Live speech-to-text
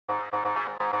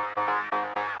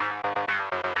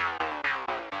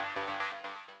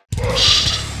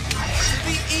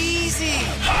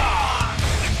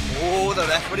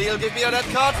referee will give me a red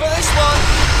card for this one.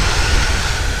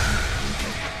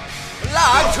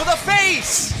 Lag to the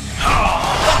face!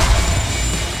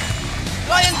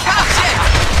 Try and catch it!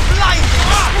 Blinding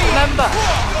speed! Remember,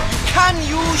 you can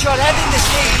use your head in this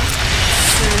game.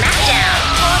 Smackdown!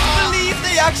 I can't believe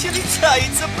they actually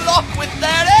tried to block with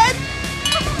their head!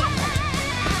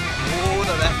 Oh,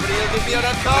 the referee will give me a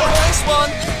red card for this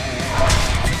one.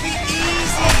 It'll be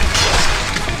easy.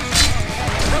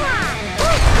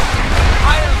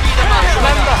 I'll be the match.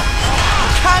 Remember,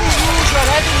 you can use your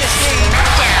head in this game.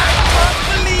 Smackdown! I can't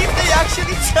believe they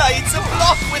actually tried to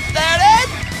block with their head.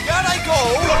 Here I go.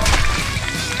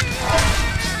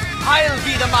 I'll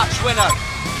be the match winner.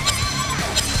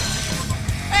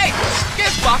 Hey,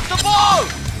 give back the ball.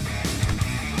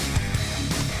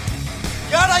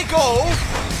 Here I go.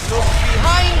 Look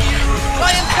behind you.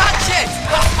 Try and catch it.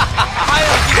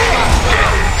 I'll be the match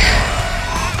winner.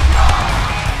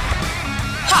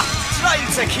 Ha! Try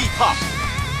to keep up.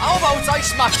 How about I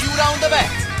smack you round the bit?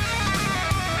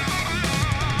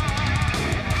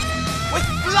 With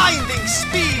blinding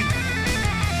speed.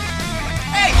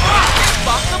 Hey, give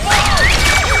back the ball.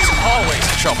 There's always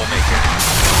a troublemaker.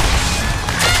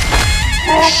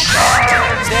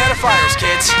 Stay out of fires,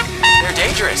 kids. They're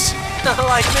dangerous.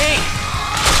 Like me.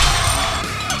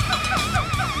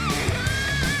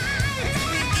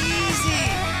 Easy.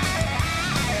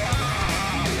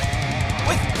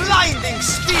 With blinding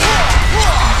speed.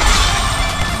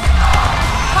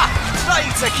 Ha! Try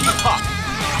to keep up.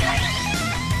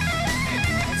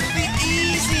 It'll be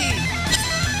easy.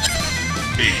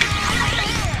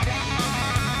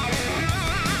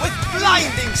 With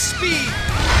blinding speed.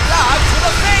 Lag to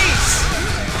the face.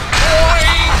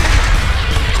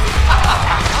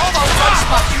 How about I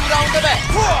smack you round the bit?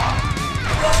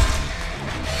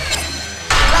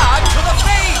 Lag to the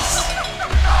face.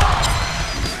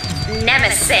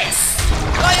 Nemesis!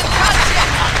 Try and catch it.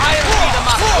 I'll be the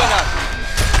match winner.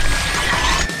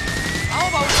 How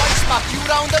about I smack you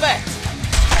round the bit?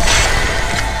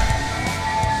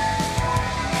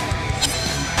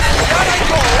 Here I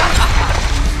go.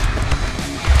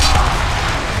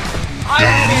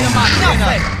 I'll be the match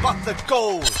winner. But the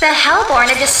goal. The Hellborn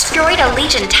had destroyed a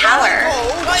Legion tower.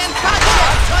 Try and catch it.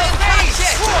 Try and face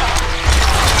it.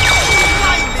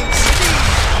 Blinding speed.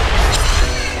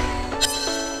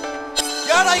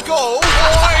 Here I go.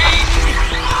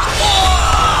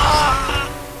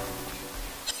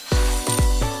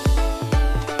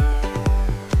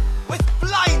 With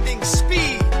blinding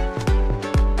speed.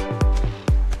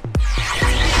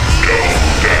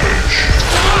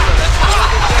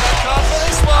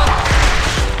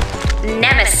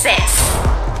 Nemesis!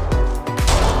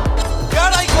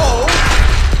 Here I go.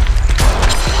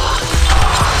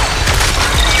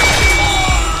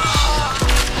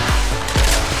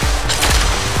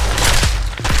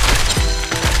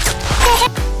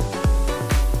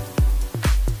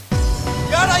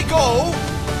 Here I go.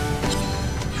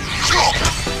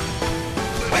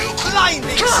 With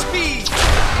blinding speed.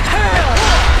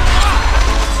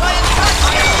 Try and catch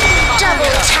it.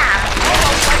 Double tap!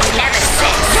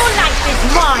 Nemesis! Your life is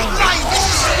mine!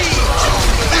 Blinding speed.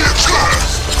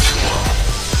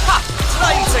 Ha!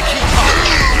 Try to keep up.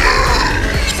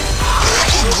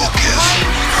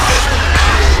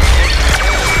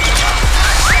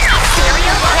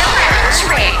 Serial killer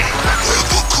trick!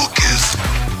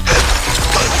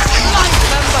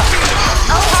 Remember,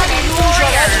 Ultimate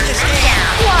warrior!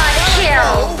 Down! Quad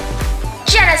kill!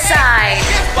 Genocide!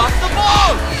 give back the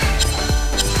ball.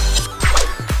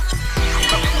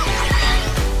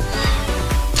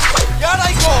 Here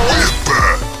I go.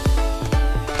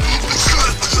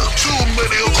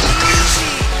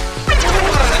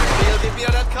 He'll give me a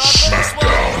red card for this one.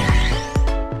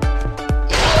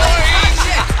 Catch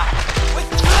it. With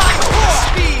blinding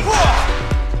speed.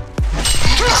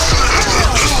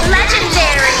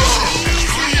 Legendary!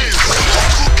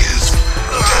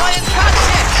 Try and catch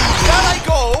it. Here I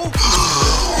go.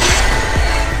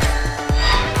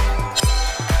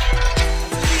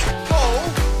 Go.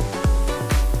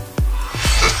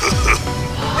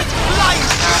 With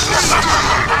blinding speed.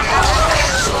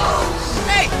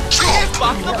 Hey, give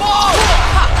back the ball.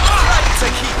 Ha! Try to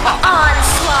keep up.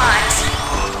 Onslaught!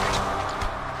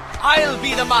 I'll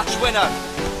be the match winner.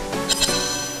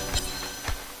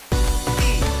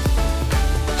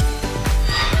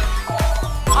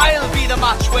 I'll be the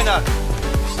match winner.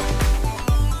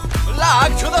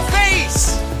 Lag to the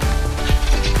face.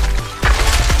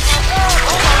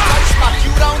 Oh, I smack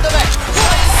you round the back.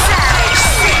 Savage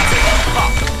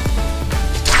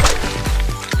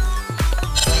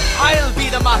I'll be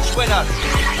the match winner.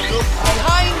 Look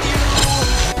behind you.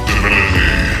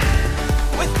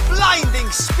 With blinding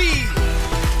speed.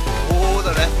 Oh,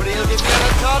 the referee will give you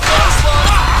a card for this one.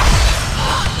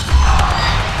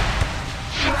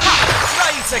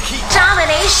 Try to keep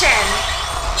Domination.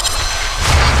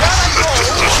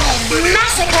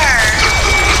 Massacre.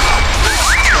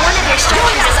 One of your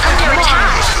structures is under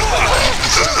attack.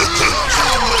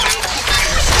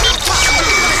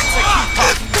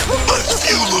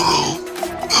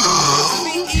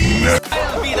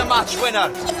 I'll be the match winner.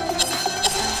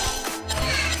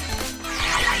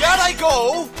 Here I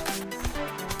go.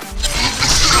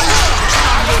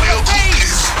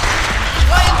 Face.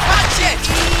 Try and catch it.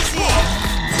 Easy.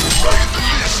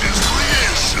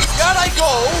 Here I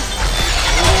go.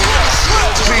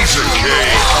 Piece of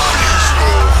cake.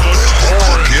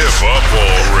 Give up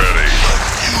already.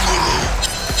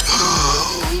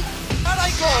 Here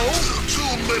I go.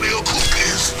 Too many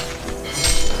cookies.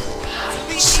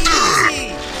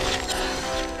 Easy.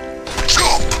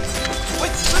 Jump.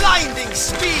 With blinding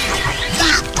speed.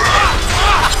 Whip back.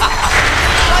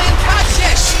 Try and catch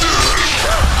it.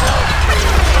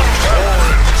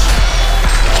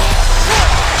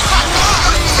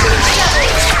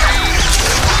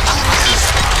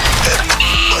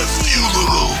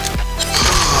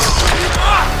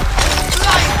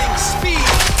 Blinding speed.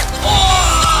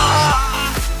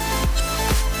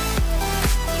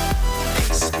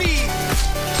 Speed.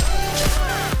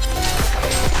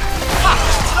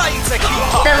 Try to keep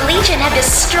up. The Legion have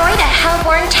destroyed a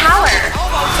Hellborn tower.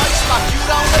 Almost I smack you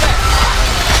down the neck.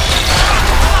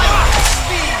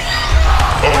 Speed.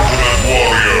 Ultimate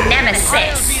warrior. Nemesis.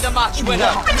 I'll be the match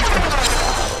winner.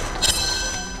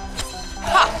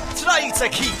 Ha! Try to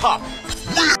keep up.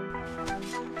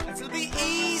 It'll be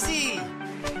easy.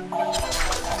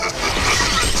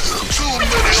 Too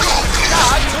many cookies.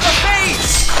 Down to the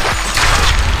face.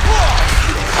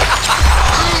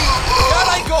 Here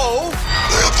I go.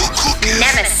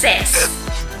 Nemesis.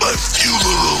 My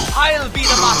funeral. I'll be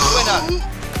the match winner.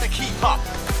 To keep up.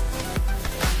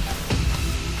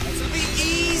 It'll be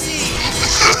easy.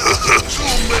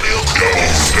 Too many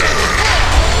cookies.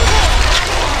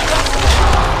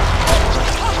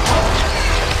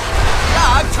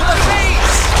 Down to the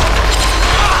face.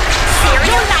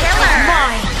 Serial killer.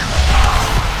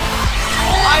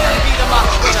 I'll be the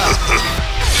match winner.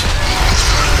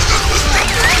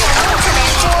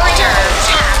 Ultimate warrior.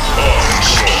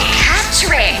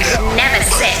 Hat-trick.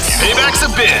 Nemesis. Payback's a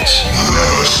bitch.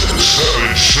 Nemesis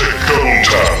 7-6 double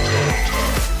tap.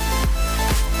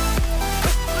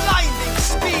 Blinding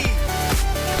speed.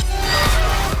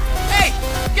 Hey,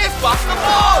 give back the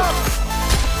ball.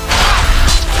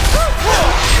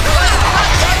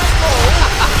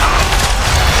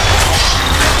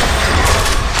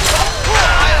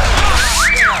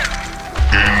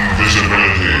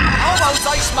 Invisibility. How about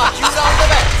I smack you down the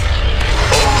back?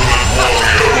 Ultimate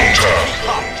warrior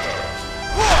tap.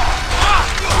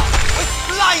 With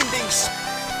blinding speed.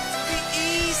 Be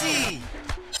easy.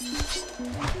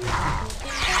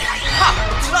 Ha!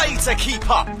 Try to keep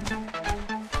up.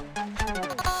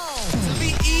 It'll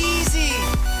be easy.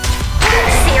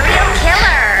 Serial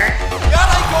killer. Here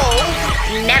I go.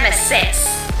 Nemesis.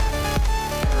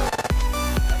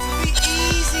 It'll be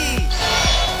easy.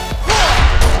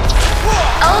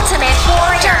 Ultimate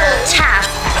warrior. Double tap.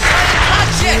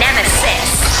 Catch it. Nemesis.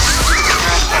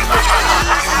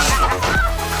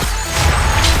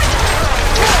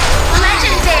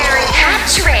 Legendary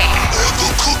hat-trick.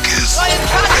 Cookies. Try and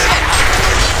catch it.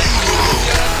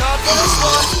 Get a card for this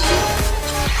one.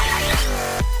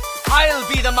 I'll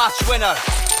be the match winner.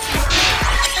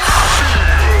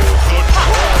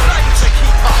 Try to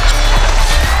keep up.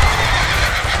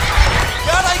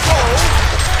 Here I go.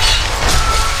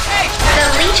 Hey, The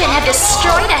Legion have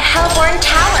destroyed a Hellborn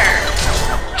tower.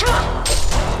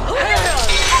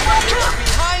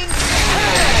 behind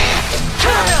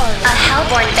A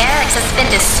Hellborn barracks has been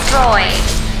destroyed.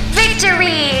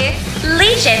 Victory!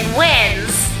 Legion wins!